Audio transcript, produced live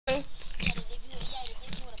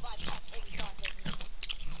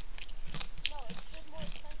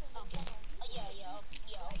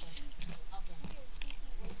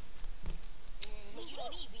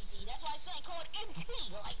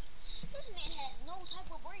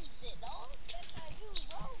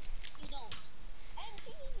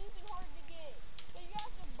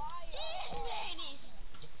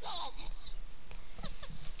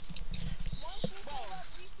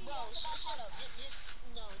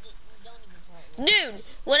Dude,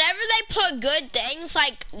 whenever they put good things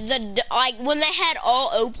like when they had all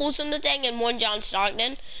opals in the thing and one John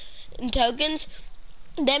Stockton and tokens,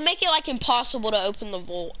 they make it like impossible to open the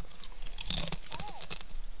vault.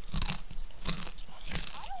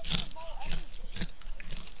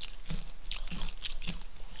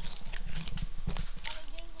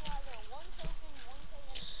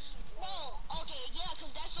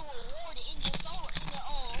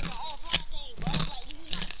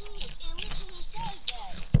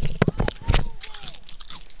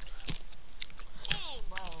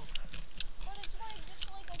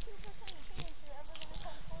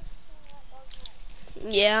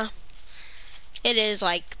 Yeah, it is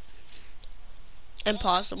like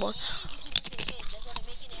impossible.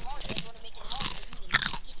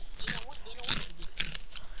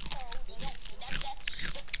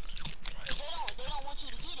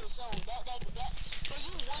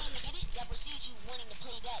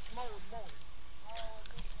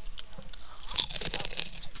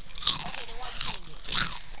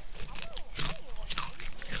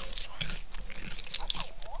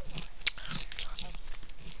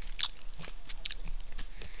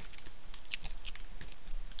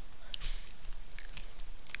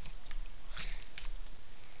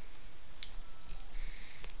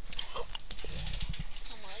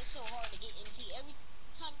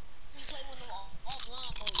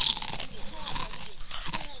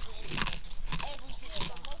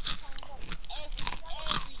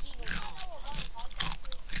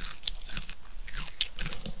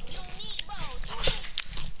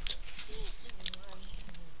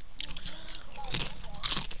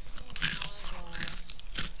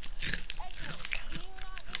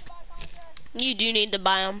 You do need to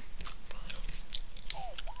buy them.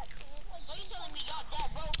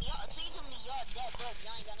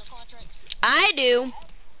 I do,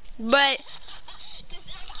 but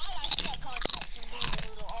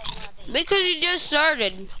because you just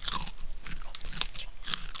started.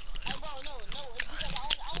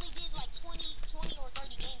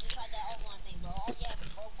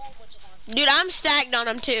 Dude, I'm stacked on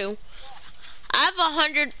them too. I have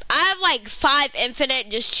 100. I have like 5 infinite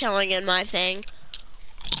just chilling in my thing.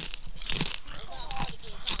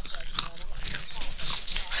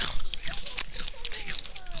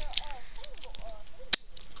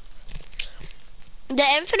 The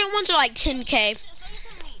infinite ones are like 10K.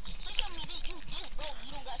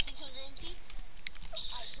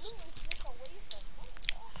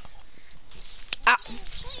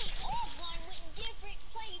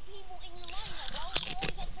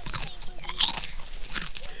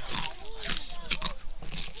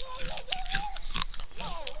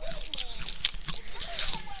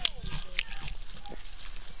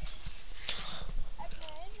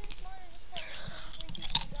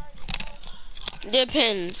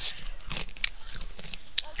 Depends.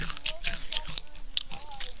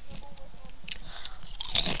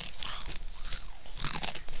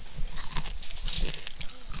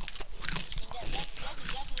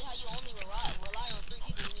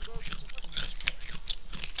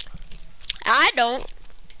 I don't.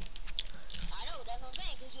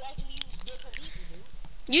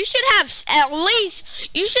 You should have at least.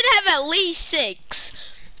 You should have at least 6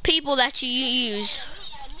 people that you use.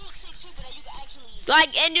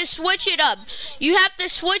 Like, and just switch it up. You have to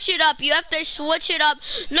switch it up. You have to switch it up.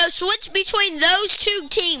 No, switch between those 2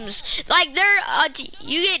 teams. Like,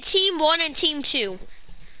 you get team 1 and team 2.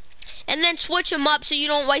 And then switch them up so you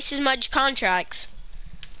don't waste as much contracts.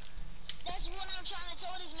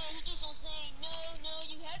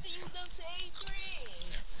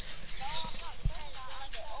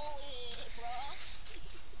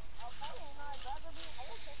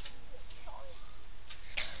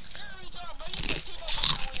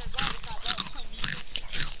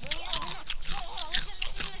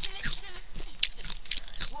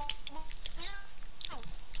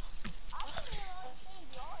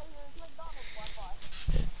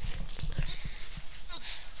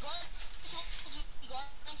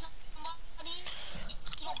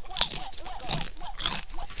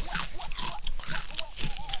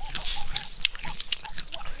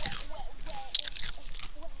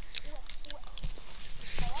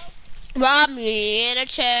 Rob me in a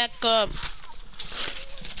checkup.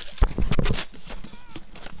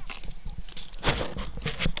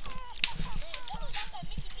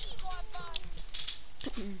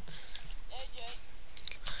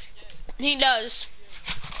 He does.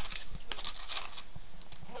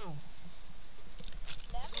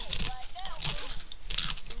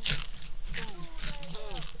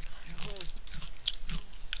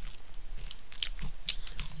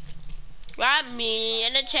 Rob me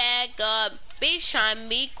in a checkup. Be trying to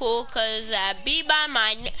be cool, cause I be by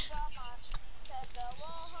my.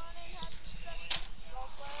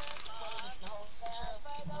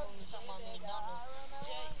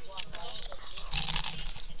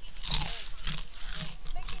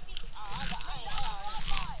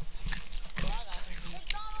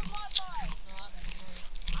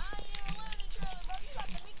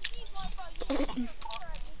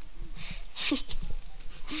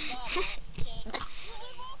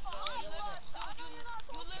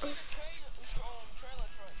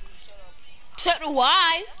 So do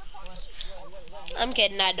I. I'm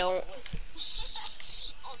kidding, I don't.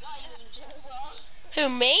 Who,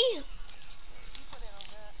 me?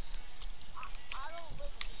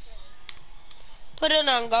 Put it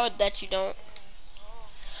on God that you don't.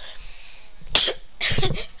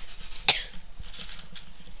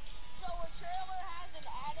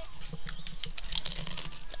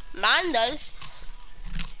 Mine does.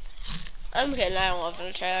 I'm kidding, I don't live in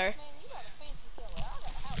a trailer.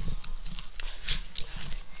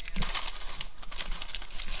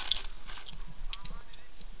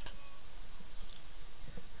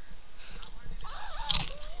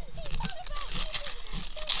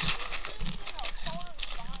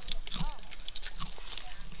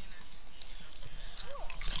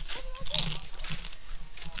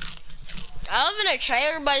 I live in a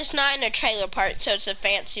trailer, but it's not in a trailer park, so it's a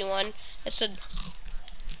fancy one. It's a.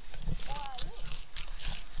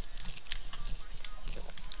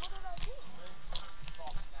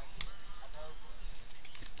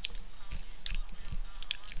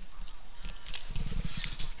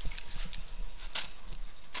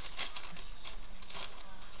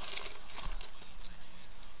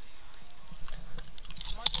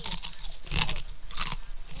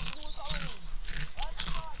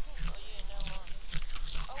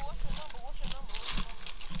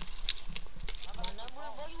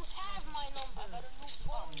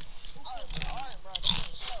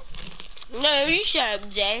 No, you shut up,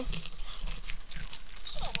 Jay.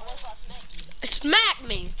 Smack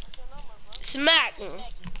me. Smack me.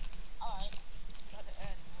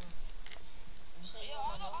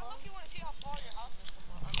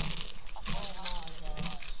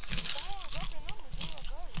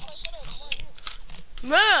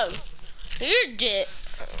 No, you're dick.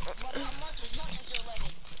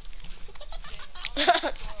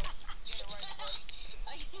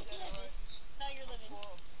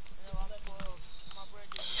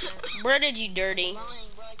 Where did you dirty?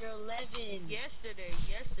 Yesterday.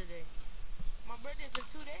 My birthday's in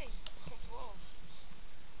 2 days.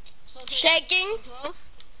 Shaking?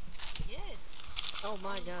 Yes. Oh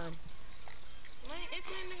my god. Man,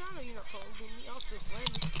 Xman, nigga, I know you're not holding me. I'll still slam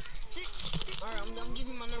you. Alright, I'm gonna give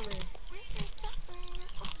you my number. What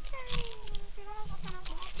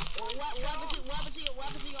happened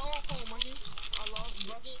to your old phone, Marcus? I lost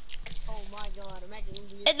bucket. Oh my god, imagine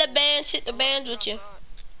losing your Hit the bands with you.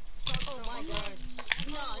 Oh my god.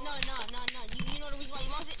 No. You know the reason why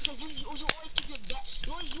you lost it? Because you always keep your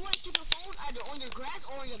you always keep your phone either on your grass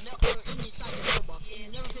or on your mail or inside your mailbox. And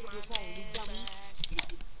you never pick up your phone, you dummy.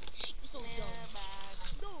 You're so dumb.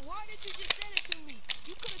 No, why did you just send it to me?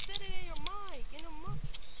 You could have said it in your mic.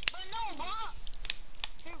 But no, bro.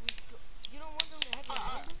 Here we go. You don't want them to have your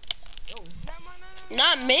number? Oh. No.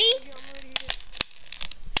 Not me. I'm already here.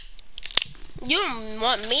 You don't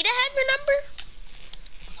want me to have your number?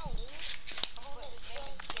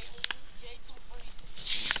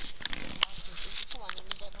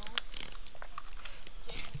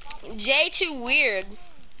 J too weird.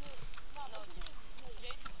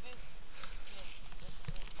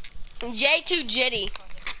 J too jitty.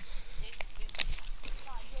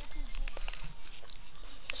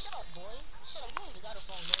 Shut up, boy. Shut up. You ain't got a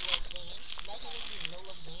phone, no love band. Imagine if you no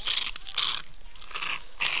love band.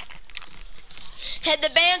 Hit the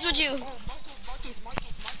bands with you. Oh, Marcus.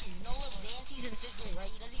 No love band. He's in 5th grade, right?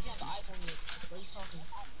 He doesn't even have an iPhone yet. But he's talking.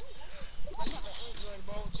 But you have an Android,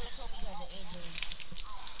 bro. Just tell me you have an Android.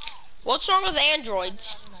 What's wrong with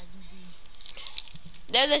Androids?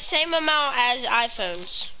 They're the same amount as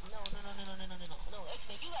iPhones. No. No,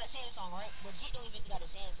 X-Men, you got a Samsung, right? But G don't even got a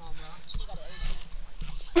Samsung, bro. He got an LG.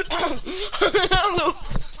 He got an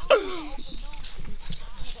LG,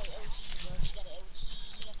 bro. He got an LG.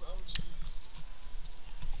 He has an LG.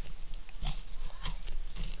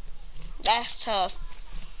 That's tough.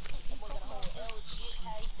 That boy got a whole LG.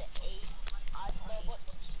 Has the 8.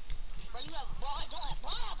 Bro, you have, bro, I don't have,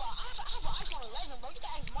 bro, I have an iPhone 11, bro. You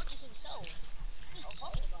can ask Marcus himself. What are you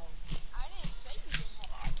talking about? I didn't say you didn't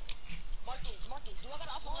have an iPhone. Marcus, do I got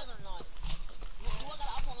an iPhone 11 or not? Do I got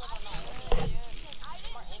an iPhone 11 or not? Let me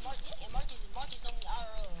ask. And Marcus know me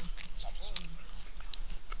IRL. Stop playing with me.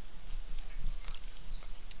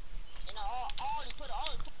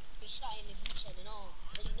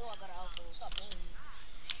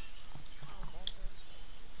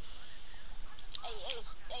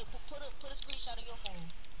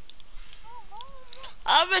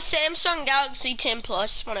 have a Samsung Galaxy 10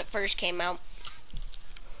 Plus when it first came out.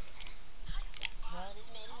 Bro, this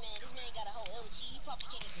man got a whole LG. He probably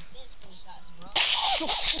can't even send screenshots, bro.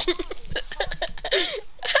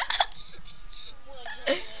 Boy,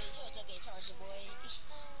 you're a okay charger,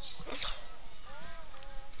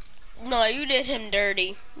 boy. No, you did him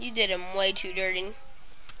dirty. You did him way too dirty.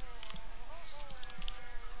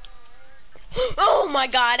 Oh my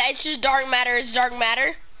God! It's just dark matter. It's dark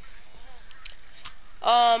matter. Just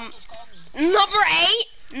call me.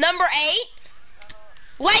 Number 8.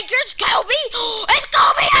 Lakers, Kobe. It's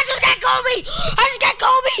Kobe. I just got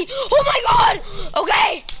Kobe. Oh my God.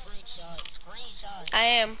 Okay. Screenshot. I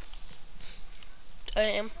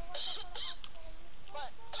am.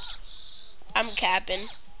 I'm capping.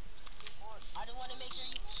 I just want to make sure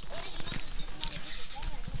you.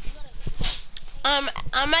 What is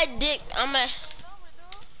I'm a dick. Oh my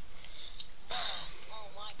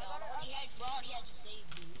God. I already had you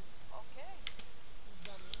saved, dude.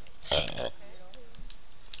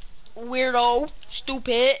 Dummy. Weirdo.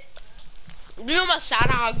 Stupid. You know my side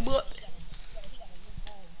hog, but He got a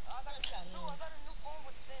new phone.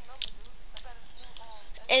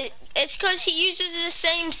 it's cause he uses the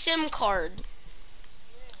same SIM card.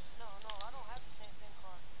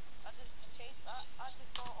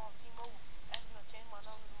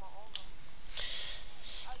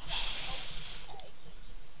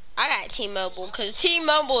 I got T-Mobile because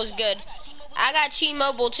T-Mobile is good. I got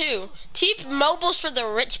T-Mobile too. T-Mobile's for the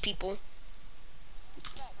rich people.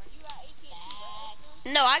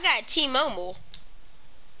 No, I got T-Mobile.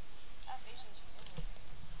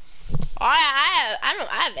 I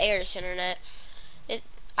have Air's internet.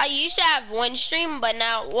 I used to have Windstream, but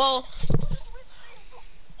now, well,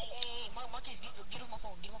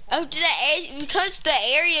 because the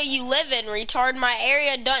area you live in, retard. My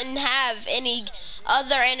area doesn't have any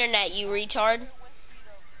other internet, you retard.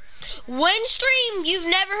 Windstream? You've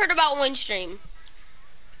never heard about Windstream? No,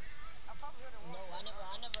 I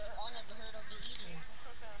never heard of it either.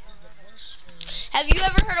 Have you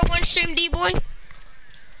ever heard of Windstream, D-boy?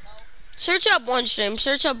 Search up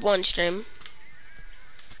Windstream.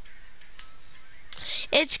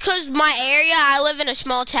 It's cause my area, I live in a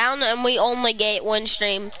small town and we only get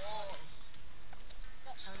Windstream. Turn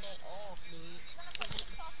that off, dude.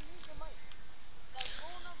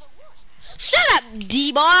 Shut up,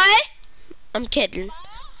 D-boy! I'm kidding.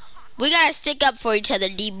 We gotta stick up for each other,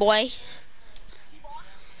 D-boy.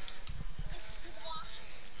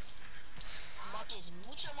 Marcus,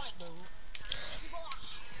 mute your mic, dude.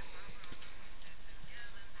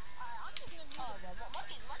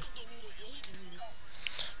 Marcus get muted. Yeah, he get muted.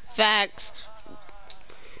 Facts.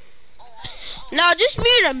 No, just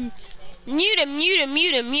mute him. Mute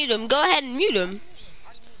him. Go ahead and mute him.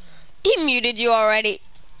 He muted you already.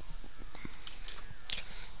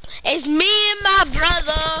 It's me and my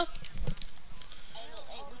brother. Hey, look,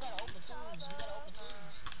 hey, we gotta open tunes.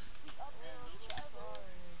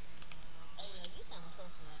 Hey, you sound so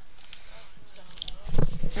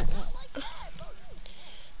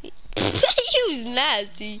sweet. He was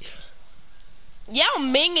nasty. Yao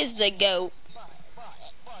Ming is the GOAT.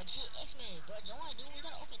 Xman, bro, join, dude. We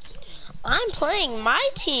gotta open tunes. I'm playing my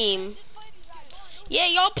team. Yeah,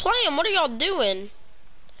 y'all play them. What are y'all doing?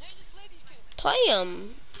 Play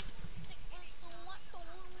them.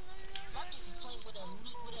 Marcus is playing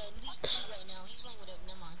with a elite right now. He's playing with a,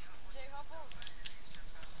 never mind.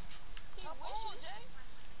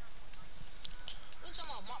 What you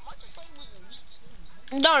talking about? Marcus playing with elite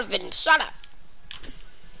too. Donovan, shut up.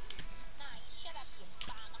 Nah, shut up, you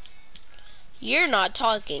bana. You're not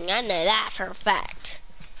talking. I know that for a fact.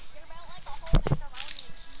 You're about like a whole macaroni and cheese.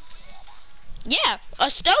 Yeah, a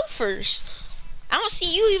Stofers. I don't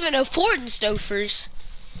see you even affording Stofers.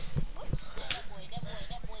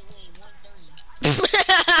 That boy weighed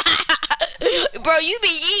 130. Bro, you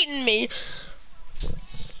be eating me.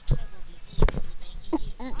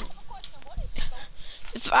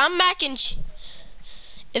 If I'm mac and cheese,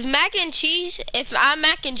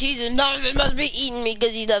 and Donovan must be eating me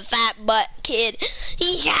because he's a fat butt kid.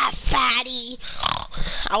 He's a fatty.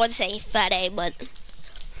 I would say fatty, but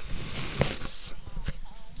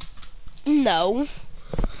no.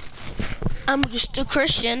 I'm just a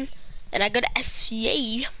Christian, and I go to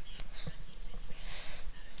FCA.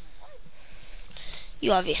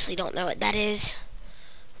 You obviously don't know what that is,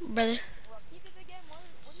 brother.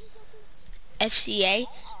 FCA?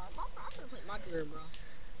 I'm gonna quit my career, bro.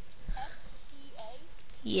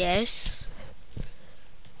 Yes.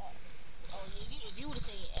 Oh, if you would have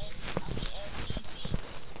said FCC,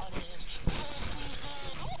 oh,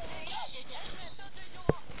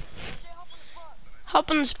 Hop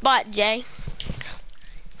on the spot, Jay.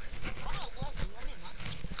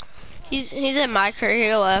 He's in my career.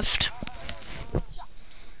 He left. Marcus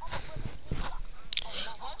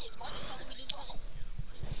telling me to do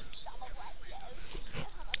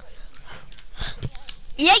something.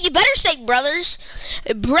 Yeah, you better say brothers.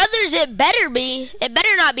 Brothers, it better be. It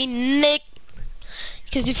better not be Nick.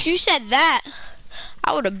 Because if you said that,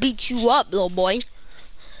 I would have beat you up, little boy.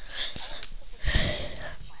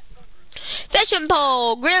 Fishing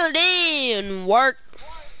pole, grill it in, work.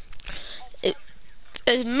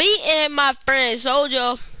 It's me and my friend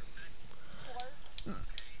Soldier.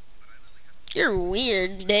 You're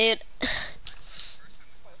weird, dude.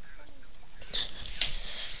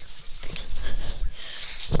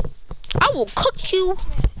 I will cook you.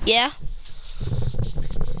 Yeah.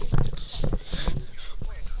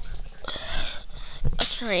 A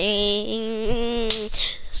train.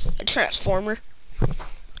 A transformer.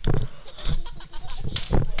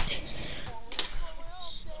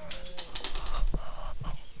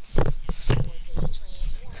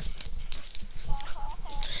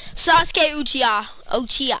 Sasuke Uchiha.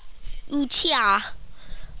 Uchiha.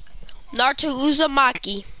 Naruto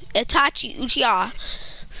Uzumaki. Itachi Uchiha.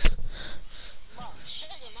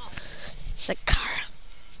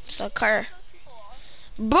 Sakura.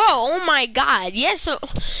 Bro, oh my god. Yes, so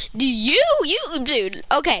dude,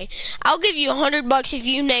 okay. I'll give you $100 if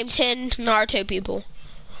you name 10 Naruto people.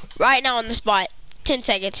 Right now on the spot. 10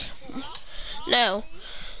 seconds. No.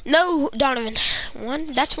 No, Donovan.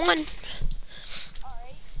 One, that's one. Alright,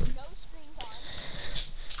 no screen time.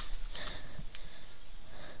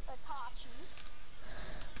 Itachi.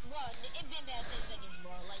 Bro, it been that 10 seconds,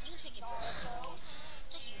 bro. Like, you taking forever, bro. It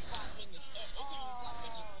took you 5 minutes. It took you 5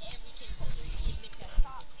 seconds every 10 seconds. It's been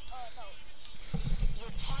past 10 seconds. No. Your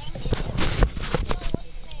time is at 10 seconds.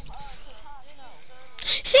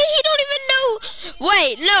 See, he don't even know.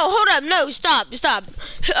 Wait, no, hold up. No, stop.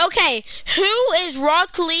 Okay, who is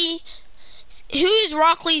Rock Lee? Who is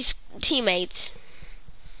Rock Lee's teammates?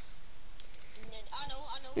 I know.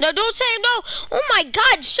 No, don't say no. Oh my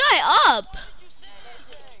god, shut up.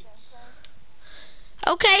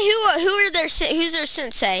 Okay, who's their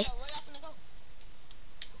sensei? Where y'all finna go?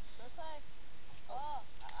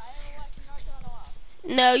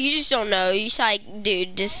 No, you just don't know. You just like,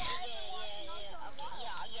 dude, just. Yeah,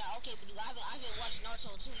 okay, but I haven't watched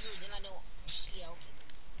Naruto in 2 years, and I know, yeah,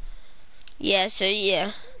 okay.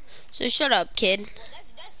 Yeah. So shut up, kid. Well,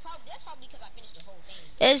 that's probably because I finished the whole thing.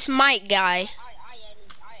 It's Mike guy. I at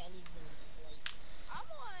least been, like, I'm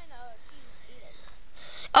on, season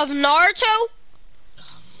 8 Of Naruto?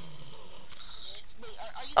 Wait,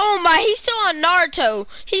 are you Oh my, he's still on Naruto.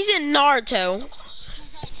 He's in Naruto.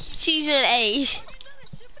 Season 8. No,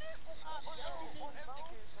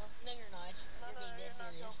 you're not. You're being dead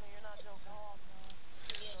serious.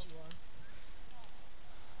 Yes, you are.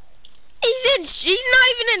 He's not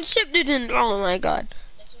even in Shippuden. Oh my god.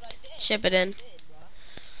 That's what I said. Shippuden.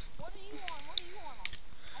 What are you on?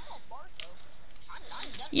 I'm on Barto. I'm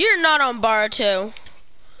done. You're not on Baruto.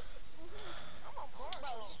 I'm on Boruto. Bro,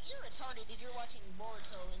 you're retarded if you're watching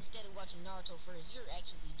Boruto instead of watching Naruto first. You're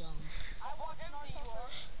actually dumb. I watch Naruto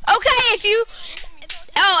first. Okay, if you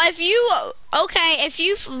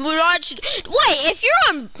watch, wait, if you're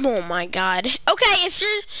on, oh my god. Okay,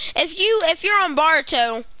 if you're on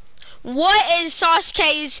Baruto, what is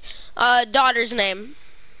Sasuke's daughter's name?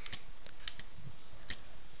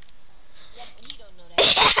 Yeah, but he don't know that.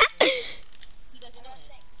 He doesn't know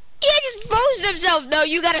that. He exposed himself. No,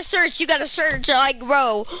 you gotta search, like,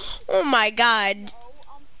 bro. Oh my god.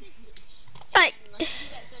 Like, He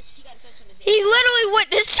gotta search him he literally went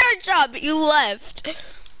to search up. You left.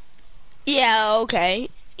 Yeah, okay.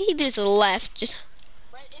 He just left. Just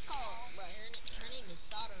Right, it's called, bro, her name is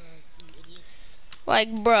Sada, you idiot. like,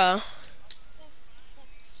 bruh.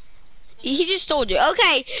 He just told you.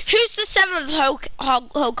 Okay, who's the 7th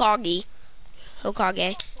Hokage?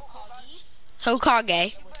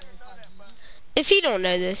 Hokage. If he don't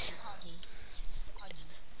know this.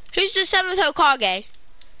 Who's the 7th Hokage?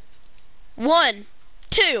 1,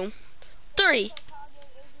 2, 3.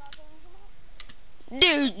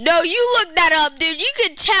 Dude, no, you look that up, dude. You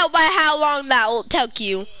can tell by how long that will take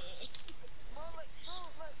you. Who's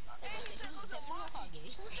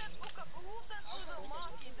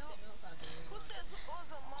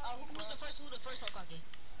the first Hokage?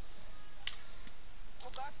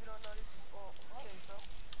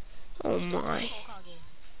 Oh my. Hokage.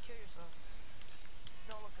 Kill yourself.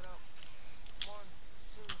 Don't look it up.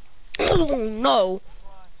 1, 2, Oh no. 5,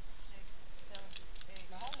 6, 7, 8.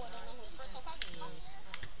 My homeboy don't know who the first Hokage is.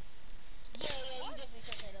 Yeah, you definitely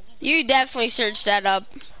searched that up. You definitely searched that up.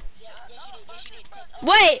 Yes, you did.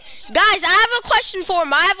 Wait, guys, I have a question for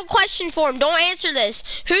him. I have a question for him. Don't answer this.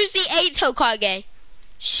 Who's the 8th Hokage?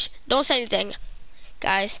 Shh, don't say anything.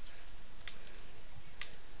 Guys,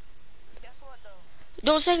 Guess what though?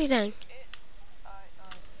 don't say anything.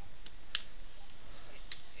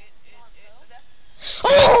 That's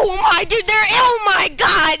Oh my, dude, oh my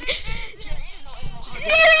god.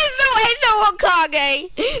 There is no 8th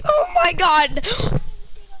Hokage. Oh my god.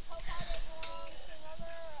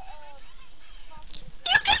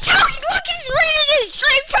 You can tell, look, he's reading it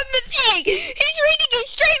straight from the thing. He's reading it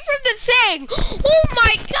straight from the thing. Oh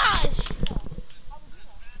my gosh.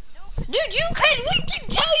 Dude, we can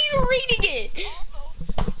tell you're reading it.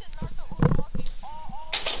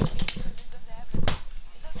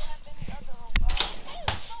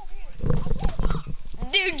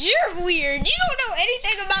 Dude, you're weird. You don't know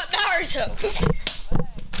anything about Naruto.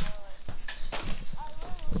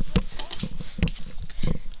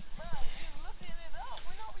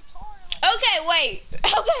 Okay,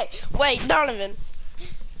 wait, Donovan.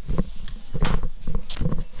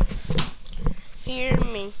 Hear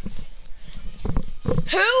me.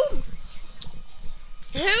 Who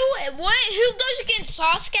goes against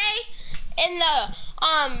Sasuke in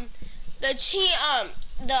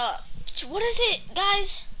what is it,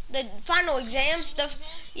 guys? The final exams?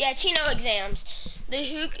 Chino exams.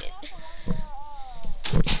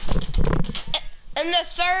 And the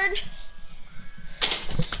third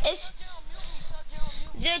is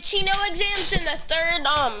the Chino exams in the third,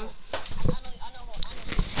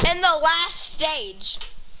 in the last stage.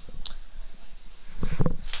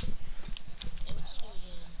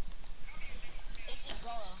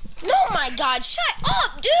 Oh my god, shut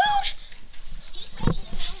up, dude!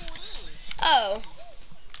 Oh.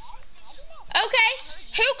 Okay.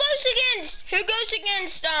 Who goes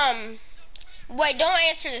against, wait, don't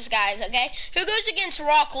answer this, guys, okay? Who goes against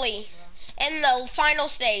Rock Lee in the final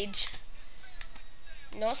stage?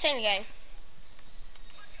 No say anything.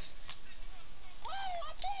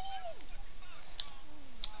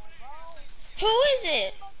 Who is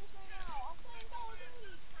it?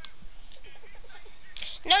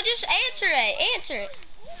 No, just answer it.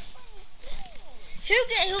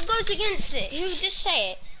 Who goes against it? Just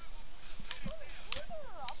say it.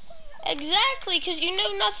 Exactly, because you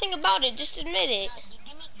know nothing about it. Just admit it.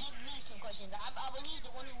 Give me some questions. I believe the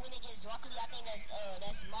one who went against Rock Lee, I think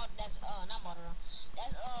that's not Madara.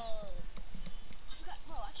 That's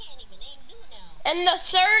bro, I can't even name dude now. In the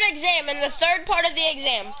third exam, in the third part of the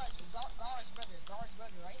exam. Gar's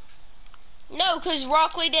brother, right? No, because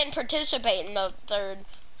Rock Lee didn't participate in the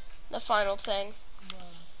final thing.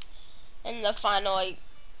 In the final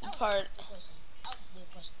part.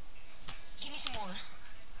 Give me some more.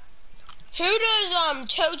 Who does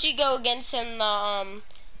Choji go against in the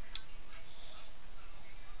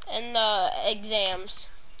exams?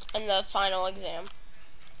 In the final exam.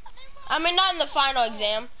 I mean, not in the final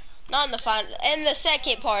exam. Not in the final. In the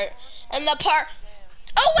second part. In the part.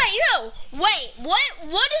 Oh wait, no. Wait.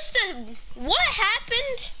 What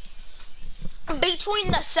happened between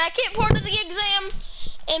the second part of the exam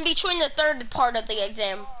and between the third part of the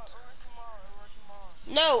exam?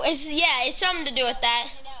 No, it's something to do with that.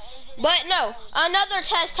 But no, another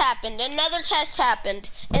test happened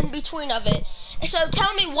in between of it. So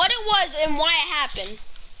tell me what it was and why it happened.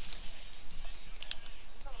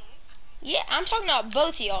 Yeah, I'm talking about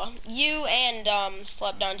both of y'all. You and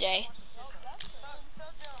Slept Down Jay.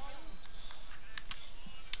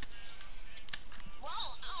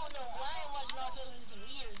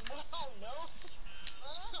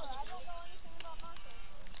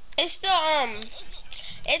 It's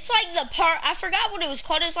it's like the part, I forgot what it was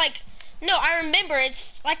called. It's like, no, I remember,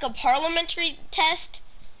 it's like a parliamentary test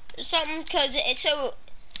or something, because so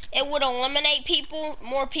it would eliminate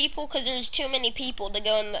more people, because there's too many people to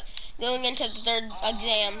going into the third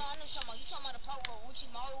exam. I know you talking about the part where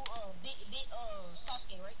Uchimaru bit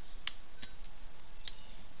Sasuke, right?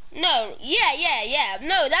 No, yeah.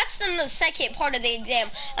 No, that's in the second part of the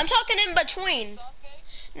exam. I'm talking in between.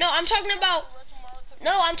 No, I'm talking about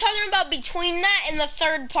between that and the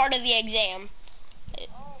third part of the exam.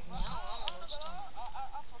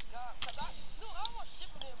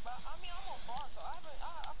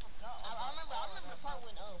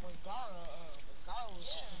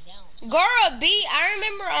 Gara beat, I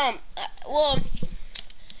remember,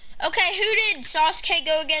 okay, who did Sasuke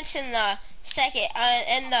go against in the second,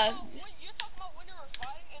 You're talking about when they were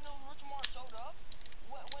fighting and then Orochimaru showed up?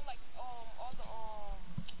 When like, all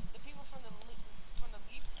the people from the leaf,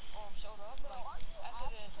 showed up, like, after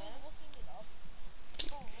the event?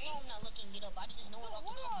 No, I'm not looking it up. I just know it off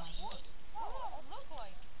the top of my head. What do I look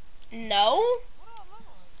like? No? What do I look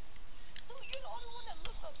like? Dude, you're the only one that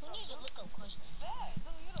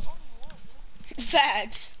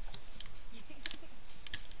Facts.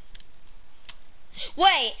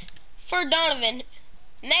 Wait, for Donovan,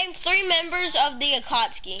 name 3 members of the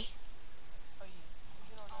Akatsuki.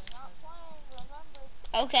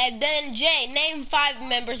 Okay, then Jay, name 5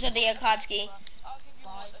 members of the Akatsuki. Okay,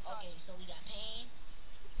 so we got Pain.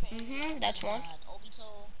 Mm-hmm, that's 1.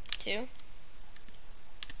 Obito. 2.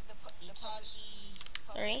 Itachi.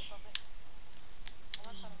 3. We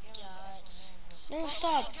got... No,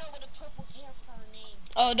 stop. The girl with the purple hair for her name.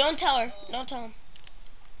 Oh, don't tell her. Don't tell him.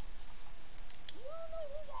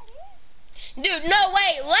 Dude, no,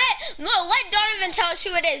 wait, let Donovan tell us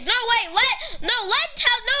who it is. No, wait,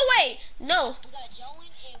 no. We got Joan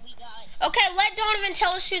and we got... Okay, let Donovan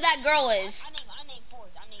tell us who that girl is. I named 4.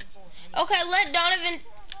 Okay, let Donovan,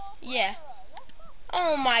 yeah.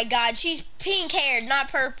 Oh my God, she's pink haired,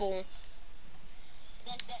 not purple.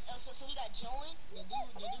 So we got Joan, the dude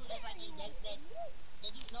that's like the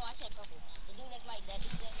dude, no, I said purple. The dude that's like that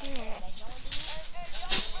dude that's like that Joan dude.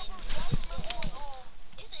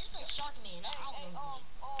 It's a shark man. I don't know.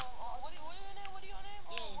 What are your name? What are your name?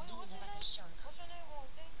 Yeah, dude is like a shark. What's your name on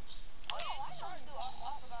thing? Oh yeah, I shark dude.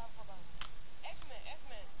 I forgot.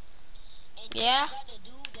 Xman. And Yeah. you got the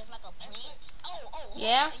dude that's like a plant.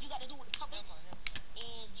 Yeah. And you got the dude with the puppets.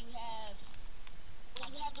 And you have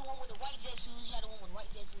the one with the white Zetsus. You have the one with white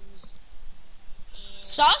Zetsus. And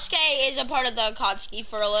Sasuke is a part of the Akatsuki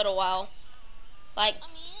for a little while. Like, I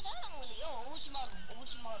mean, that don't really. Oh, Uchimaru.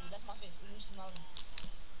 That's my favorite. Uchimaru.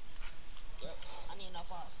 Yep. I need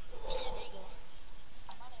enough off. Yeah, there you go.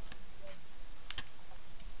 My name is Red.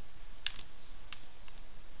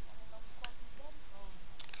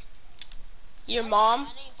 your mom. I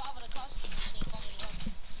named 5 of the costumes.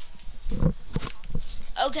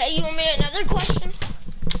 Okay, you want me another question?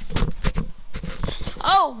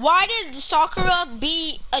 Oh, why did Sakura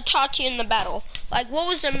beat Itachi in the battle? Like, what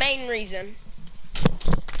was the main reason?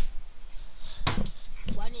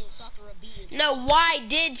 Why didn't Sakura beat it? No, why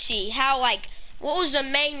did she? How, like, what was the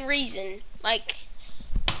main reason? Like,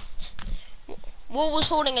 what was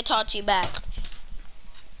holding Itachi back?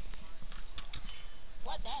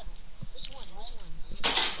 What battle? Which one?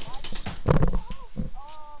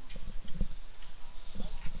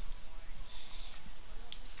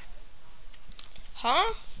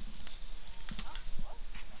 Huh?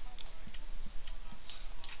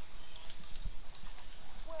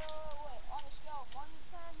 Wait. On a scale of 1 to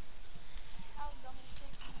 10, how dummy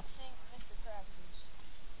sick do you think Mr. Krabs is?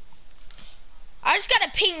 I just got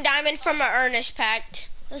a pink diamond from an Ernest pact.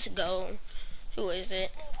 Let's go. Who is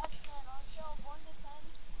it? Hey, Xman, on a scale of 1 to 10,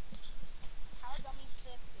 how dummy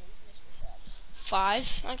sick is Mr.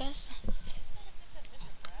 Krabs? 5, I guess.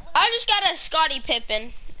 I just got a Scottie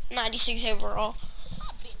Pippen, 96 overall.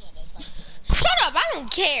 Shut up, I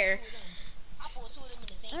don't care. I put 2 of them in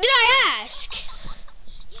the same. Did I ask?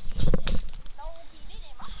 Yes, you did. No, he didn't.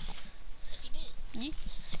 Yes, he did. You-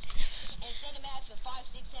 And send him out for 5,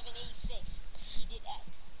 6, 7, 8, 6. He did X.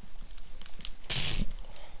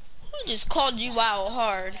 Who just called you out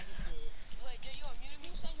hard? Wait, Jay, you unmuted me?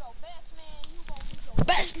 You say your best man, you gon' lose your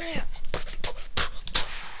Best man.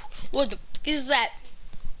 What the f is that?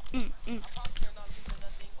 I promise you're not losing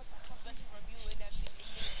nothing. Especially from you in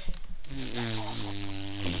that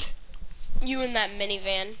minivan. You in that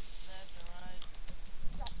minivan.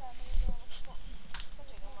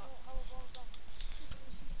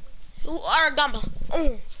 That's alright. Ooh, origami.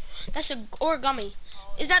 Oh, that's an origami.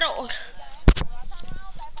 Is that a...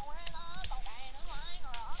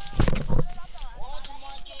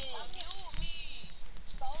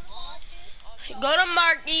 Go to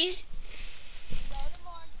Marky's.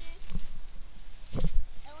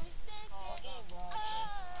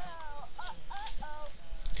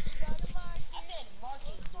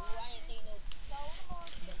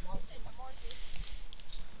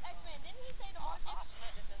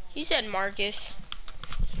 He said Marcus.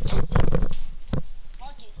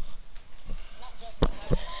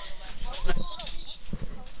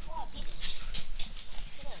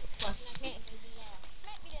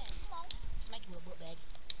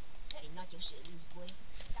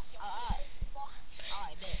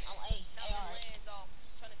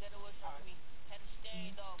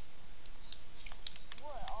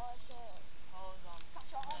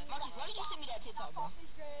 Why did you send me that TikTok, bro?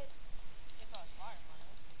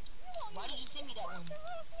 Why did you send me that one?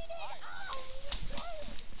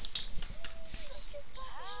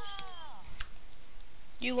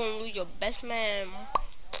 You gonna lose your best man.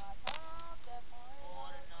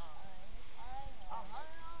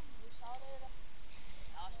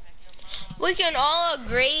 We can all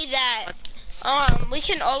agree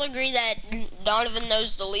that Donovan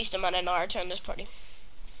knows the least amount of Naruto in this party.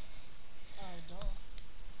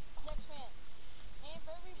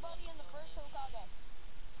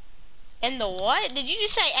 And the what? Did you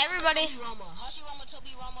just say everybody? Hashirama,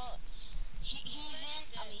 Toby Rama, here's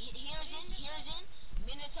in,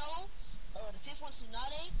 Minato, the fifth one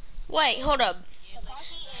Tsunade, Wait, hold up.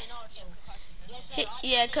 Kakashi, and Naruto.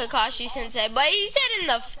 Yeah, Kakashi Sensei. But he said in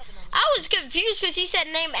the... I was confused because he said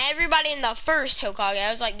name everybody in the first Hokage.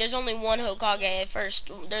 I was like, there's only one Hokage at first.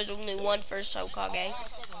 There's only one first Hokage.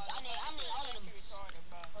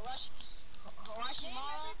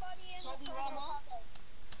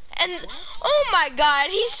 And, oh my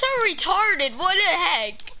god, he's so retarded. What the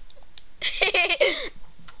heck?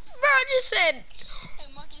 Bro, I just said...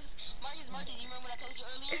 Marcus, you remember what I told you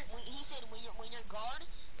earlier? When he said when your guard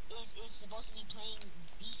is supposed to be playing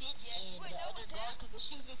defense and the other guard because the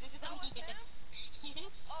shoes is yes.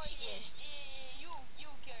 Oh, yes. You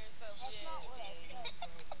kill yourself. That's not what I said.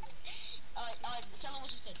 Alright, tell him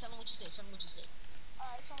what you said.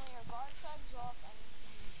 Alright, so when your guard tags off and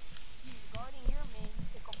he's guarding your main, you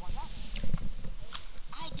pick up on that man.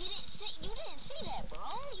 You didn't say that, bro.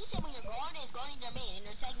 You said when your guard is guarding their main and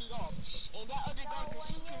they're tagging off, and that other guard can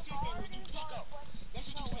shoot consistently, you pick up. That's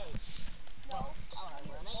what you said. No. Alright,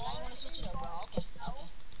 bro. Now you want to switch it up, bro.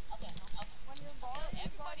 Okay. When your guard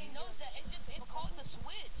Everybody knows that. It's called the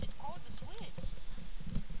switch. It's called the switch.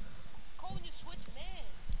 Call when you switch man.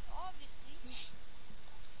 Obviously.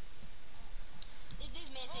 This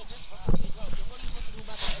man said just for the guard. Then what are you supposed to do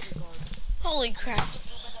about the other guard? Holy crap. What are you supposed to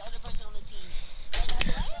do about the other person on the team?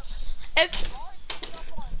 If...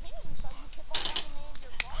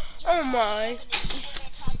 Oh my.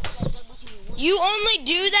 You only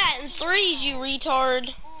do that in threes, you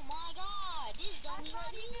retard. Oh my god, this guy's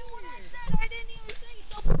not even what I said. I didn't even say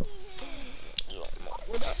double team him.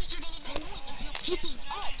 Well, that's what you're gonna be doing if you piss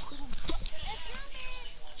up.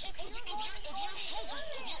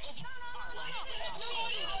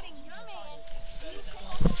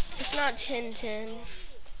 It's not 10-10.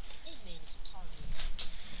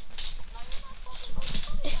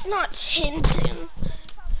 It's not 10-10.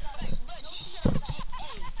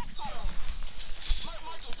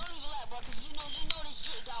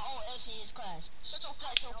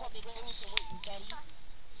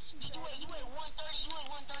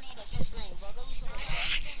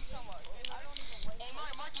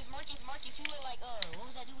 Marcus, you were like, what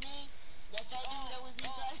was that dude's name? That fat dude that was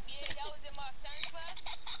inside? Yeah, that was in my science class.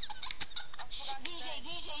 DJ,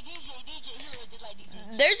 you were just like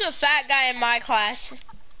DJ. There's a fat guy in my class.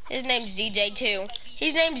 His name's DJ too.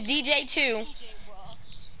 His name's DJ too.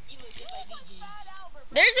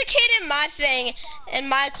 There's a kid in my thing, in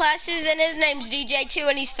my classes, and his name's DJ too,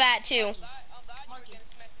 and he's fat too.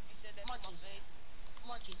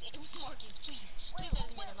 Marcus, please tell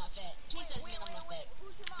this man I'm not fat. Please tell this man I'm not fat.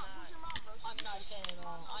 Who's your mom, bro? I'm not fat at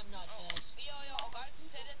all. I'm not fat. Yo, God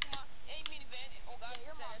said that to my, ain't mean event. Oh, God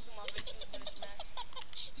said that to my bitch.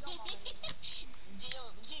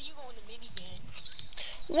 G, you going to minivan.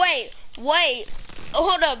 Wait,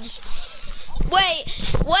 hold up.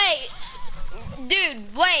 Wait. Dude,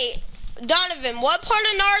 wait. Donovan, what part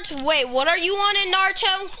of Naruto? Wait, what are you on in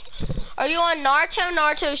Naruto? Are you on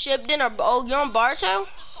Naruto Shippuden, or you're on Baruto?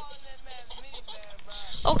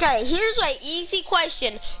 Okay, here's an easy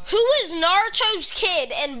question. Who is Naruto's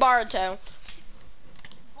kid in Baruto?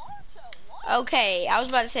 Okay, I was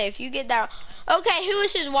about to say, if you get that. Okay, who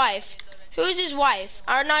is his wife? Who is his wife?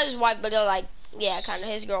 Or not his wife, but like, yeah, kind of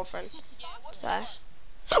his girlfriend. Slash.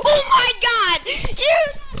 Oh my god!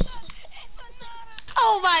 You.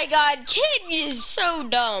 Oh my god, kid is so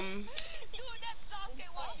dumb.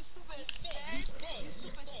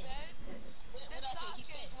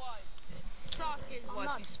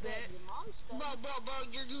 Bro,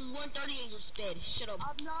 you're 130 and you're sped. Shut up.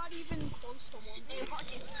 I'm not even close to 130. Hey,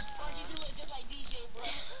 Marcus, you look just like DJ, bro.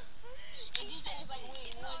 And DJ is like,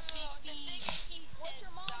 wait, 160. What's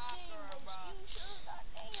your mom's name?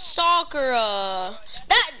 Sakura.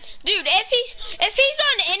 That dude, if he's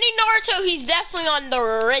on any Naruto, he's definitely on the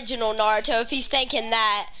original Naruto. If he's thinking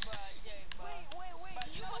that.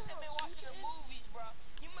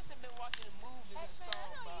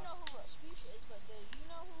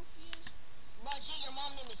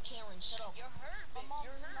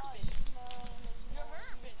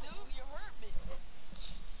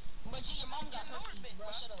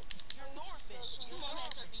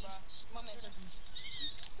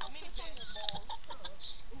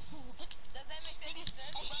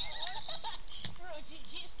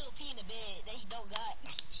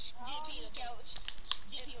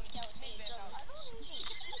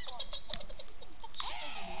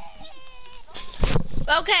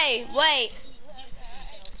 Okay, wait.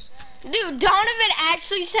 Dude, Donovan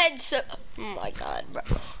actually said so. Oh my god, bro.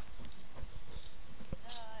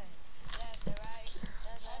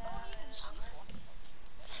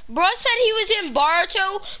 Bro said he was in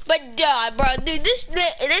Baruto, but duh, bro, dude, this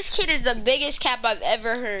kid is the biggest cap I've ever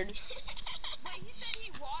heard. Wait, he said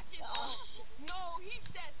he watches. No, he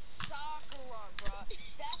said Sakura, bro.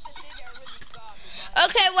 That's the thing that really got me, bro.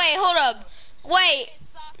 Okay, wait, hold up. Wait. It's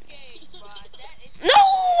sake, bro. That is. No,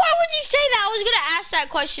 why would you say that? I was gonna ask that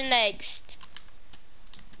question next.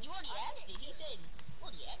 You already asked it. He said, you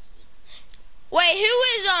already asked it. Wait, who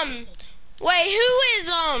is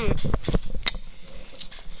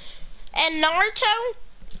and Naruto?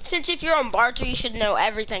 Since if you're on Baruto, you should know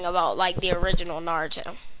everything about like the original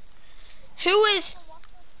Naruto. Who is?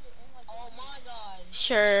 Oh my god.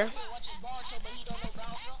 Sure. He watches Naruto, but he don't know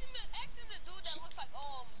Naruto. Ask him the dude that looks like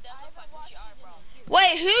Gucci eyebrows.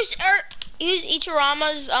 Wait, who's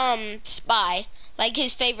Ichirama's spy? Like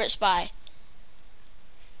his favorite spy?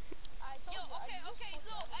 Yo, okay,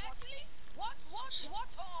 look, actually, what's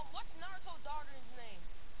Naruto's daughter's name?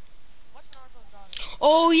 What's Naruto's daughter's name?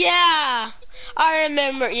 Oh yeah, I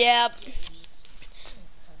remember. Yep.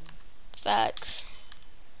 Facts.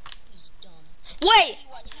 He's dumb. Wait,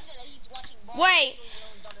 He said that he's watching Naruto. wait. So he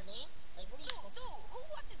knows his daughter's name? Like, what are you supposed to do? Who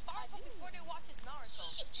watches Naruto before they watches Naruto?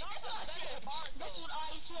 Naruto's better than Naruto. That's what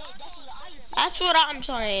I said. That's what I said. That's what I'm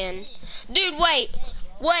saying. Dude, wait,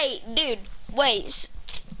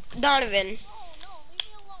 Donovan. No, leave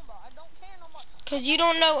me alone, bro. I don't care no more. Cause you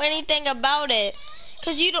don't know anything about it.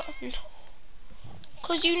 Cause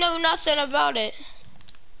you know nothing about it.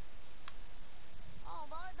 Oh,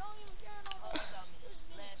 bro, I don't even care no more.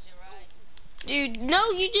 Left and right. Dude, no,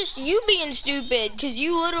 you being stupid. Cause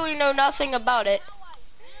you literally know nothing about it. Now I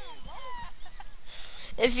see,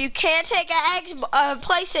 bro. If you can't take a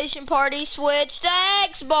PlayStation party, switch to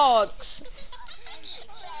Xbox.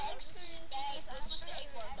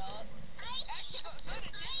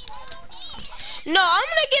 No, I'm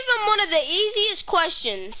gonna give him one of the easiest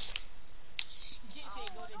questions.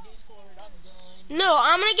 No,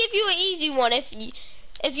 I'm gonna give you an easy one. If you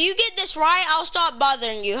get this right, I'll stop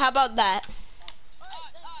bothering you. How about that?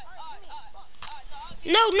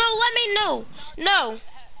 No, let me know. No.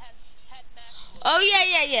 Oh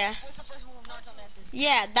yeah.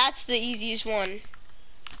 Yeah, that's the easiest one.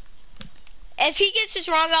 If he gets this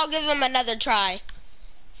wrong, I'll give him another try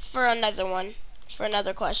for another one, for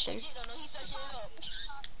another question.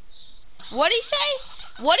 What'd he say?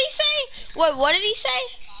 What'd he say? Wait, what did he say?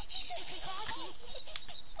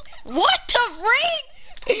 What the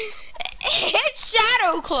freak? It's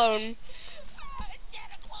Shadow Clone.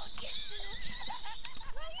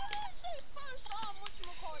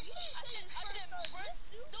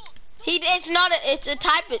 It's a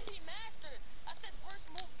type of,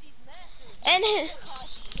 and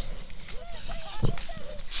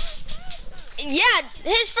yeah,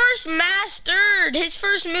 his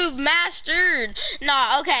first move mastered.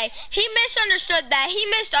 Nah, okay, he misunderstood that.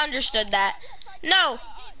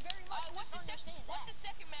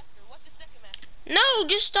 No,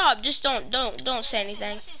 just stop. Just don't say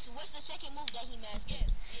anything. What's the second move that he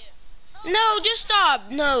mastered? No, just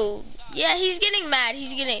stop. No. Yeah, he's getting mad.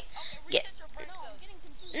 He's getting.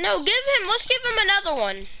 No, let's give him another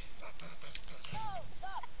one.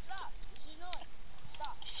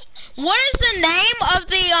 What is the name of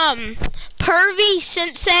the pervy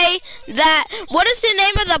sensei what is the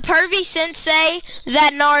name of the pervy sensei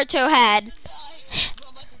that Naruto had?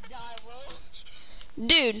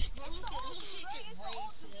 Dude.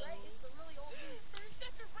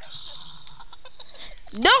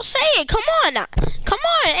 Don't say it. Come on,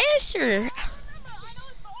 answer.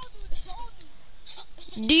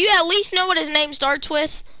 Do you at least know what his name starts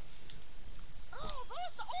with?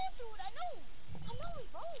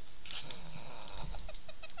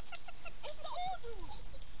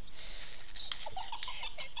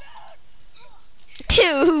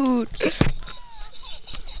 Dude.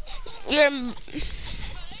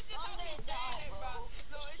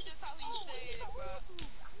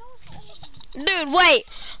 Dude, wait.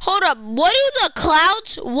 Hold up. What are the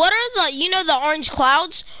clouds? What are the orange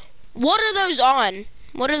clouds? What are those on?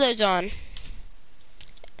 What are those on?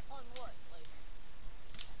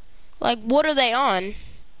 Like, what are they on?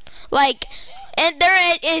 Like, and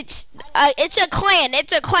it's a clan.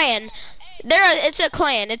 It's a clan.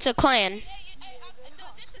 It's a clan. This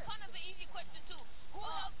is kind of an easy question too. Who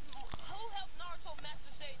helped Naruto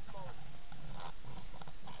master Sage mode?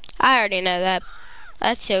 I already know that.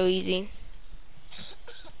 That's so easy.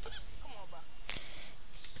 Come on, bro.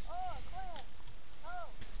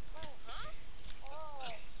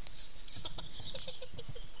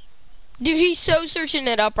 Dude, he's so searching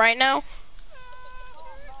it up right now.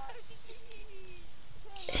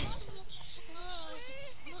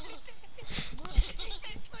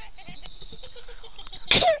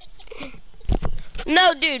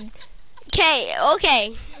 No, dude. Okay,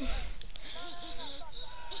 okay.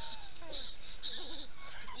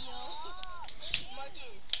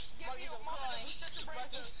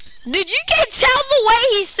 Dude, you can tell the way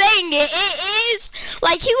he's saying it. It is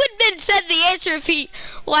like he would have been said the answer if he,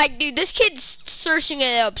 like, dude, this kid's searching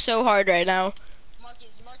it up so hard right now. Marcus,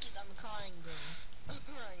 I'm crying, bro. I'm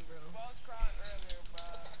crying, bro. Bro, I was crying earlier, bro.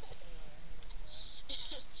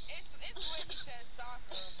 It's when he said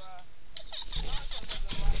soccer, bro. Soccer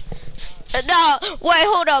doesn't like it, bro. No, wait,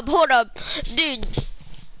 hold up, dude.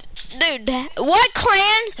 Dude, what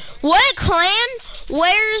clan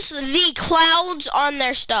wears the clouds on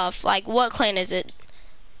their stuff? Like, what clan is it?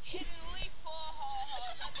 Hidden leaf,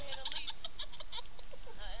 not the hidden leaf.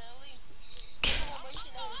 Not hidden leaf.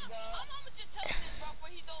 I'm just telling this, bro, but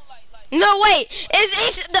he don't like. No, wait,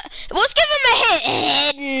 let's give him a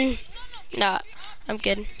hit. No, I'm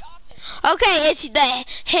good. Okay, it's the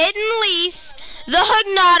hidden leaf, the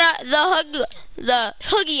hugnata, the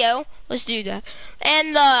hugio. Let's do that.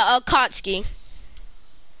 And the Akatsuki.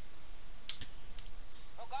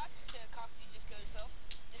 Oh, God, said Coxie just killed himself.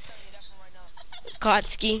 Just telling you that from right now.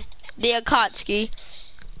 Akatsuki. The Akatsuki.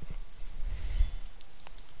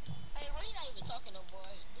 Hey, why you not even talking no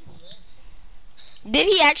boy? Did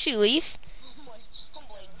he actually leave?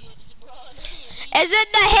 Homeboy did this, bro. Is it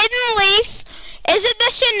the hidden leaf? Is it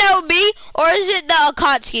the shinobi? Or is it the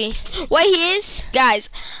Akatsuki? Wait, he is? Guys,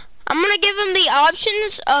 I'm gonna give him the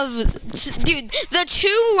options of, dude, the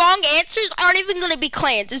two wrong answers aren't even gonna be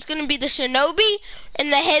clans. It's gonna be the shinobi and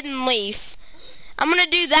the hidden leaf. I'm gonna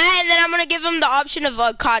do that, and then I'm gonna give him the option of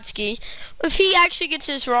Akatsuki. If he actually gets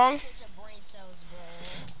this wrong, Such a brain cells, bro.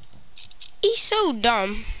 he's so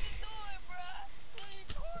dumb.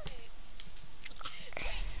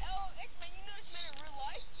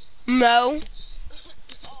 No.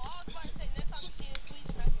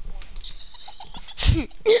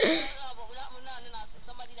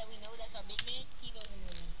 Somebody that we know that's our big man, he knows him.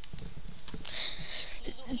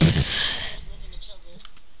 He's living in sugar.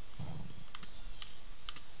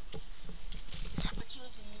 But he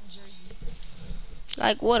lives in New Jersey.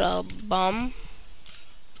 Like, what a bum.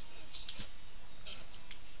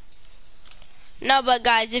 No, but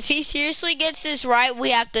guys, if he seriously gets this right,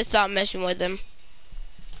 we have to stop messing with him.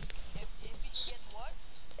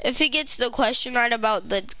 If he gets the question right about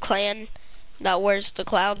the clan that wears the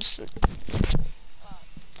clouds,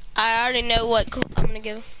 I already know what I'm gonna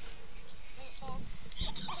give.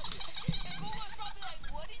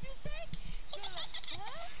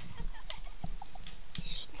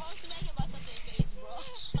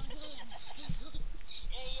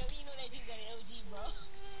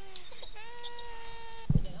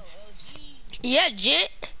 Yeah,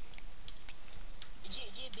 Jit.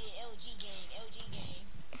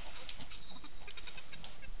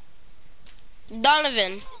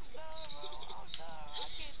 Donovan.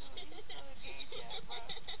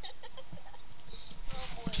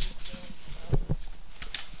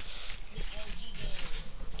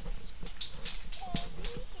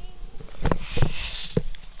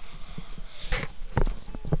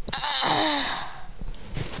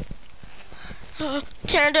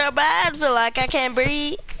 Turned up bad, feel like I can't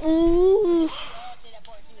breathe. Ooh.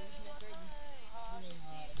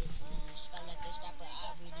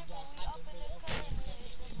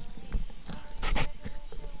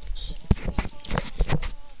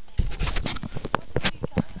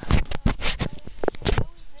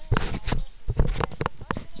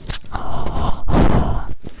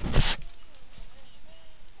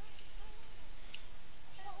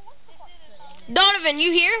 Donovan,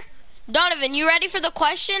 you here? Donovan, you ready for the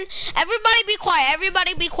question? Everybody be quiet.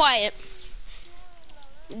 Everybody be quiet.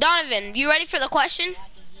 Donovan, you ready for the question?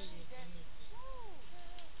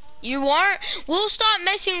 You aren't? We'll stop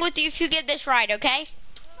messing with you if you get this right, okay?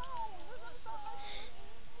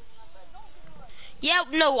 Yeah,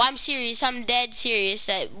 no, I'm serious. I'm dead serious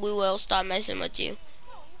that we will stop messing with you.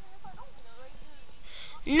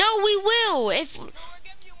 No, we will. If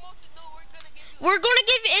we're gonna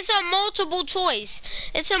give it's a multiple choice.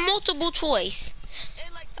 It's a multiple choice.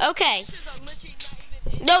 Okay.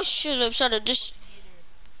 No, shut up. Just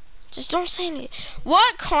don't say anything.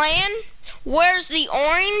 What clan wears the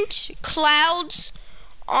orange clouds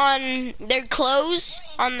on their clothes?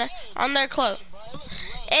 On their clothes.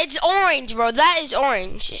 It's orange, bro. That is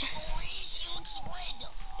orange.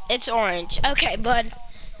 It's orange. Okay, bud.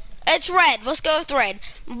 It's red. Let's go with red.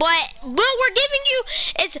 But we're giving you,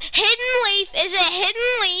 it's hidden leaf. Is it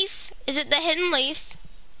hidden leaf? Is it the hidden leaf?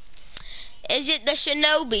 Is it the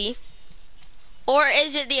shinobi? Or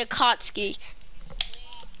is it the Akatsuki?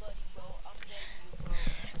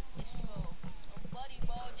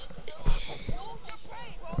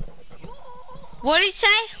 What'd he say?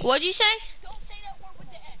 What'd you say? Don't say that word with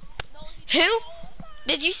the S. No, he Who? don't.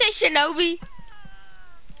 Did you say Shinobi?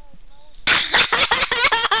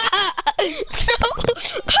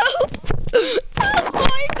 Oh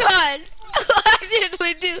my god! What did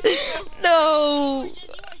we do? No. You were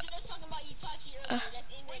just talking about Itachi earlier. That's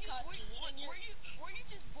in Were that you, costume. were you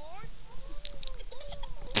just bored?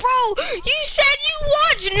 Bro, you said you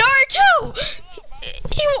watched Naruto!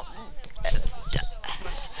 You...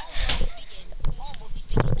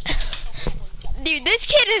 Dude, this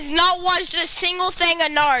kid has not watched a single thing of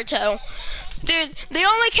Naruto. Dude, the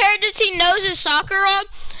only characters he knows is Sakura,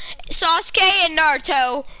 Sasuke, and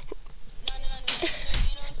Naruto.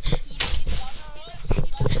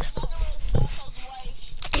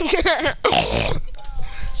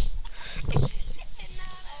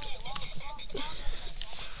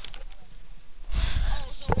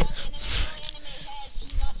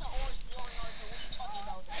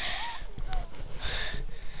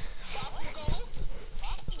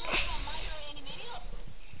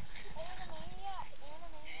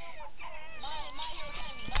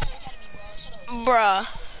 Bruh. Wait,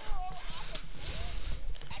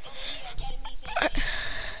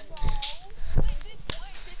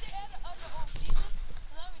 did they add another season? 'Cause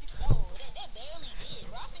I already forgot.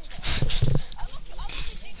 I look and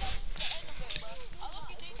think that's the end of it, bro. I look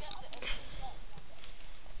and think that's the end of it.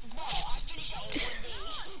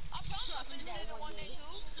 I promise I finished it in one day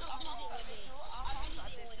too. I promise I did too. I promise I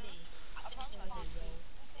did too. I promise I did too.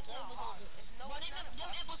 It's not hard. It's no, it's not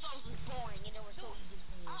impossible. Episodes was boring and they were so easy to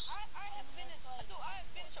finish. I have finished, dude, I have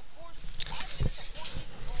finished a four season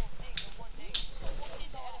thing in one day. Four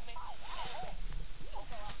season anime.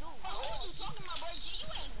 Bro, who are you talking about, bro? You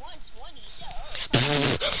ain't 120. Shut up.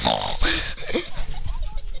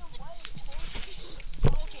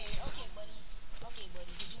 Okay, buddy. Okay,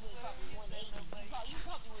 buddy. Did you wait probably 180? You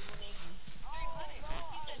probably was 180. 300.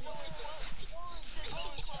 He said no response. He said no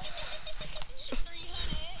response.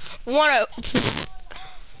 300. One of...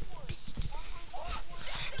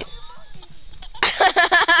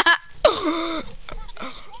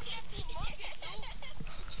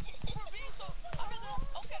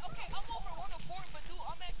 Okay, I'm over 104, but dude,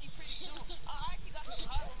 I'm actually pretty too. I actually got some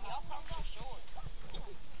height on me. I'll probably be short.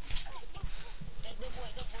 That boy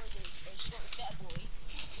is a short, fat boy.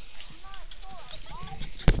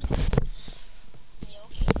 Yeah,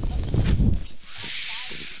 okay.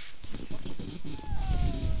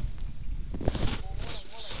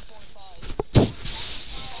 More like 4 and 5.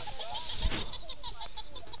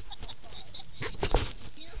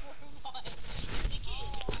 You're 4 and 5. The kid,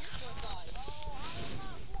 you're 4 and 5.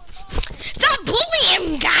 Stop bullying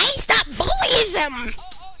him, guys! Stop bullying him!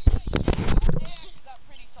 They actually got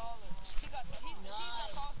pretty taller. He's not taller than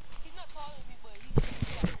me, but he got pretty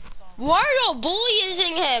tall. Why are y'all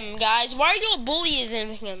bullying him, guys? Why are y'all bullying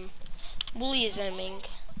him? Bullying him.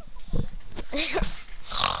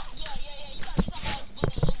 Yeah, you thought I was bullying him, but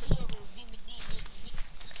he over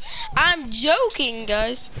I'm joking,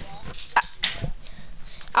 guys.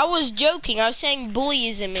 I was joking. I was saying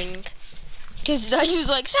bullying. Because he was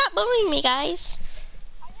like, stop bullying me, guys.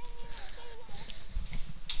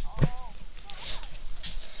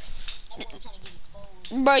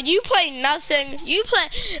 Bro, you play nothing. You play,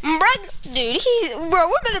 bro, dude. Bro,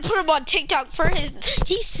 we're gonna put him on TikTok for he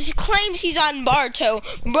claims he's on Naruto.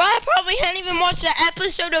 Bro, I probably hadn't even watched the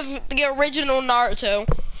episode of the original Naruto.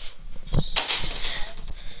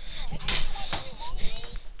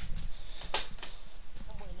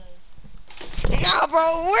 Nah,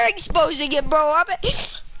 bro, we're exposing it, bro.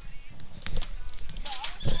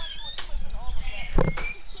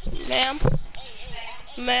 Ma'am.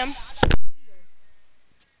 Ma'am.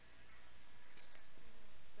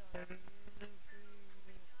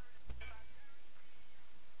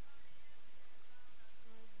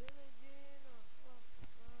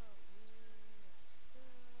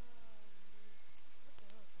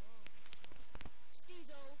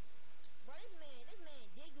 This man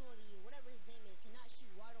Diggly, whatever his name is, cannot shoot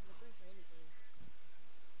wide open three for anything.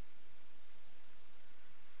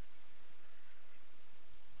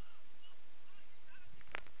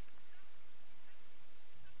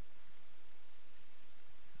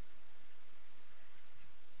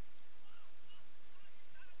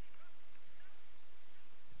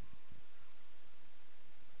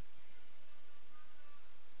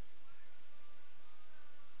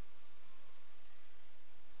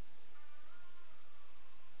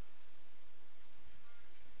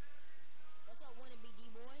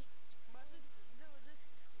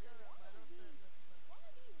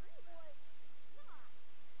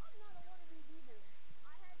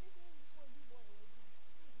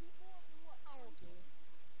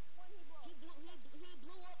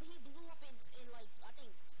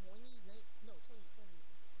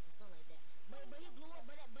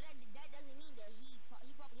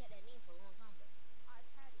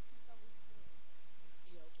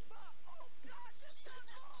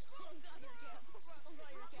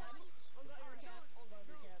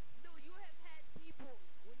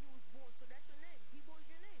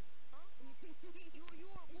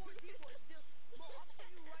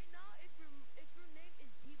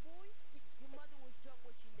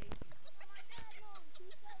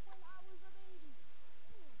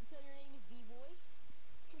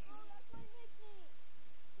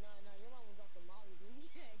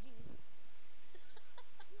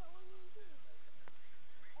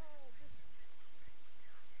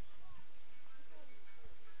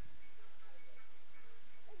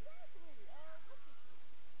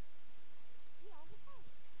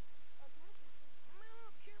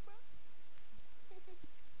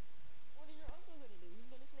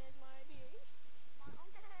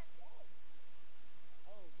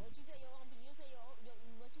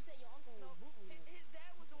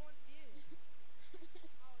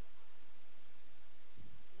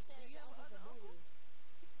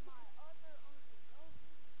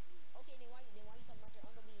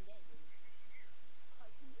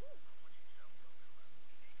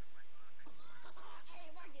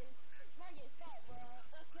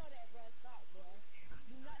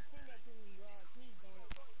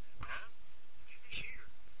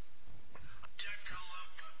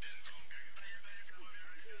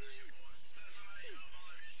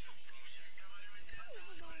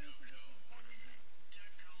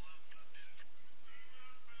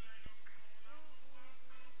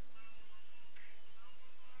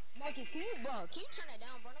 Marcus, can you turn that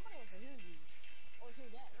down, bro? Nobody wants to hear you. Or hear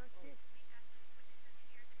that. Oh.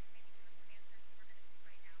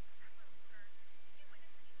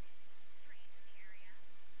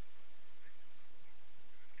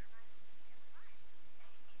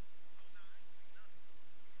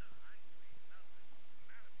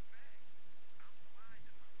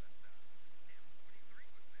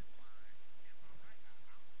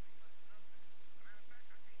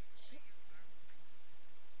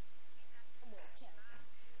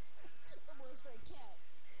 Straight cat.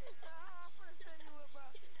 I'm finna send you it, bro.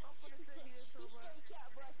 I'm finna send you this, bro. He's straight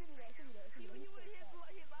cat, bro. Send me that.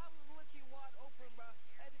 His eyes was looking wide open, bro,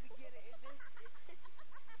 at the beginning, and then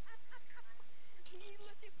he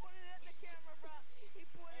literally pointed at the camera, bro. He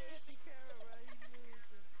pointed at the camera, bro. He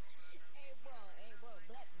losing. Hey, bro.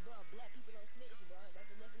 Black people don't snitch, bro. That's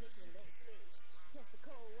the definition. Don't snitch. That's the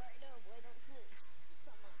code right now, boy. Don't snitch.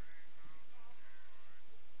 Come on.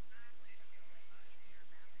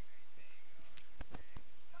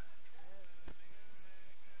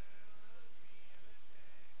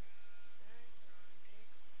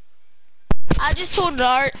 I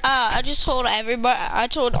just told everybody. I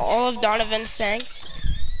told all of Donovan's things.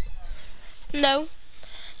 No,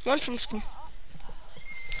 one from school.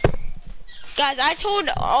 Guys, I told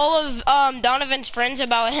all of Donovan's friends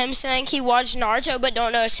about him saying he watched Naruto, but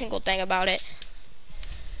don't know a single thing about it.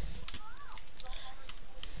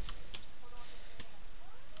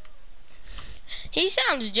 He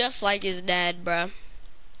sounds just like his dad, bro.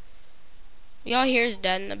 Y'all hear his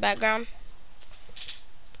dad in the background?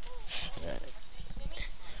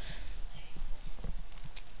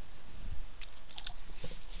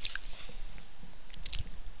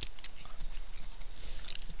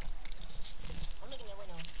 I'm looking at it right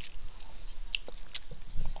now.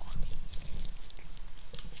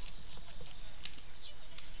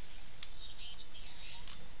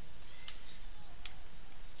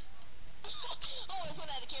 Oh, he's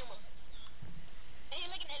looking at the camera. And he's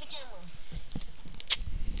looking at the camera.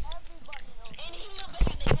 Everybody knows. And he looked back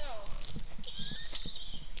at the girl.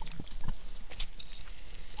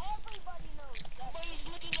 Everybody knows that. But he's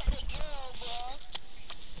looking at the girl, bro.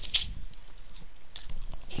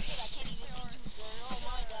 He said, I can't even see you, sir. Oh,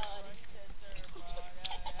 my God. He said, sir, bro.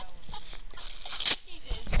 He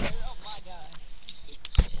said, sir. Oh, my God.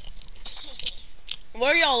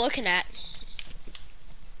 What are y'all looking at?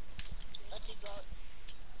 A TikTok.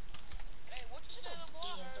 Hey, what you say, boy?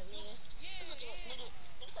 Yeah, so, nigga.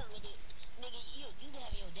 Nigga, you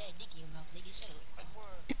have your dad dick in your mouth, nigga. Shut up.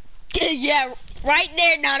 Word. Yeah, right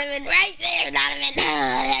there, Donovan. Right there, Donovan.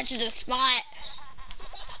 That's the spot.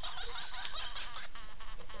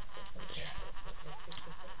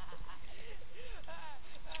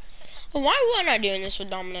 Why wasn't I doing this with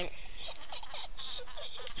Dominic?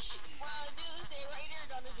 Bro, dude, stay right there,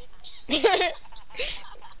 Donovan. Yeah,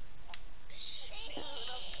 Dude,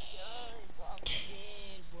 I'm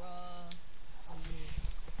dead, bro. I'm dead.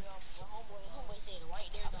 Homeboy said right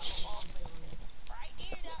there, Donovan. Right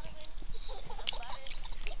here, Donovan.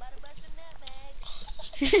 I'm about to bust a nut bag.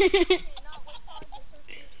 Not what part of the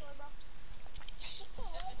social story, bro.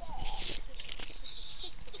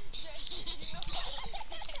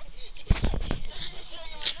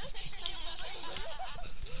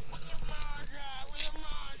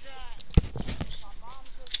 My mom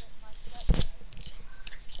just at my stepdad.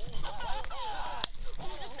 Hold on.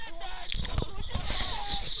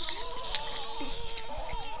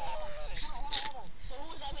 So who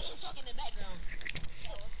was that man talking in the background?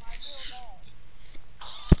 That was my real dad.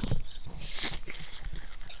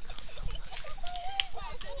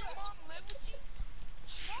 Wait, did your mom live with you?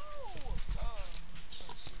 No.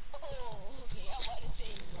 Oh, okay. I'm about to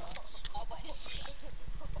say, bro.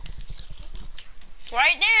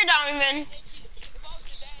 right there, Donovan. If I was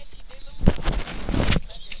your dad, she did live with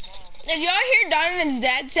you. Did y'all hear Donovan's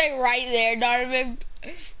dad say right there, Donovan?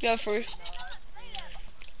 Go first.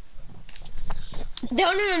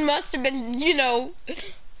 Donovan must have been, you know. Hey,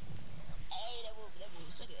 that will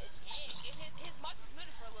suck it. His mic was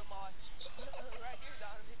muted for a little while. Right here,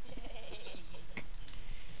 Donovan.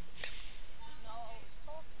 No, I was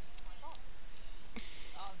talking.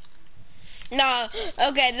 No,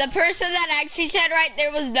 okay, the person that actually said right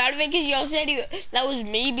there was Donovan, because y'all said that was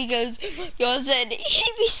me, because y'all said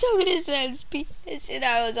he'd be so good at that speech. And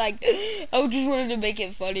I was like, I just wanted to make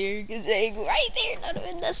it funnier, because saying right there,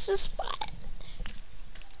 Donovan, that's the spot.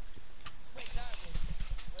 Wait, Donovan.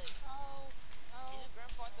 Wait. Oh. Is your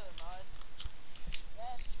grandpa still alive?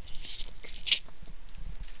 Yes.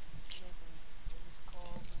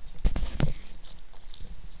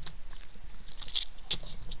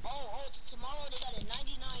 Oh, tomorrow they got a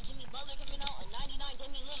 99 Jimmy Butler coming out, a 99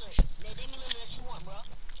 Demi Lillard.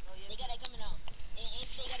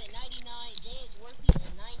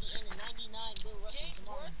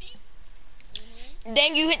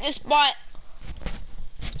 dang, you hit the spot.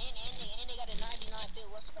 And they got a 99 bit.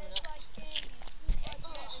 What's coming up?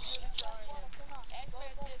 Xman is really trying him. Xman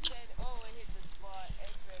just said, oh, it hit the spot.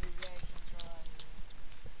 Xman is actually trying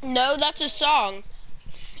him. No, that's a song.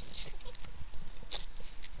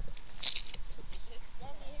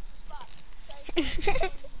 That's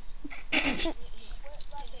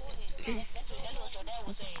what your dad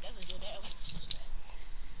was saying. That's what your dad was saying.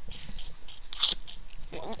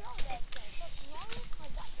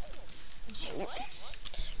 What?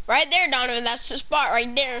 Right there, Donovan. That's the spot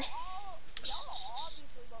right there. Okay,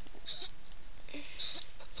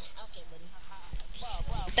 buddy.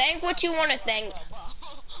 Wow. Think what you want to think.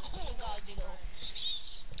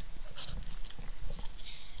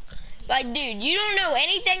 Like, dude, you don't know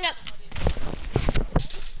anything.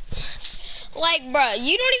 Like, bruh,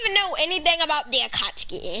 you don't even know anything about the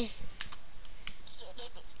Akatsuki.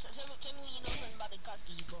 Tell me when you know something about the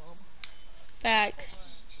Akatsuki, you bum. Back.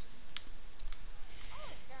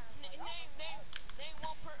 Name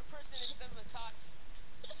one person instead of Itachi.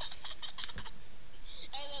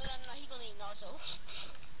 Hey, no, he gonna eat Naruto.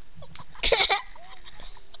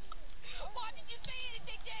 Why did you say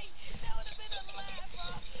anything, Jay? That would have been a laugh, bro.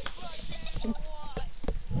 Bro, Jay, why?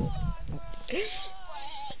 Why,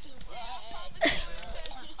 bro?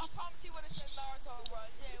 I promise he would have said Naruto, bro.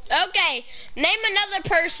 Jay, Okay, name another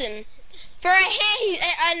person. For a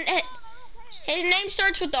his name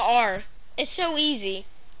starts with the R. It's so easy.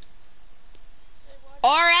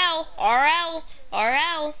 RL. Oh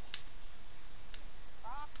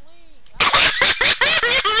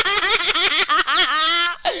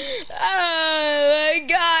my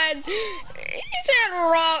God. He said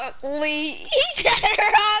Rock Lee.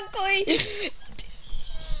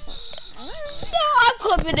 No, I'm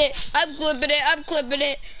clipping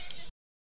it.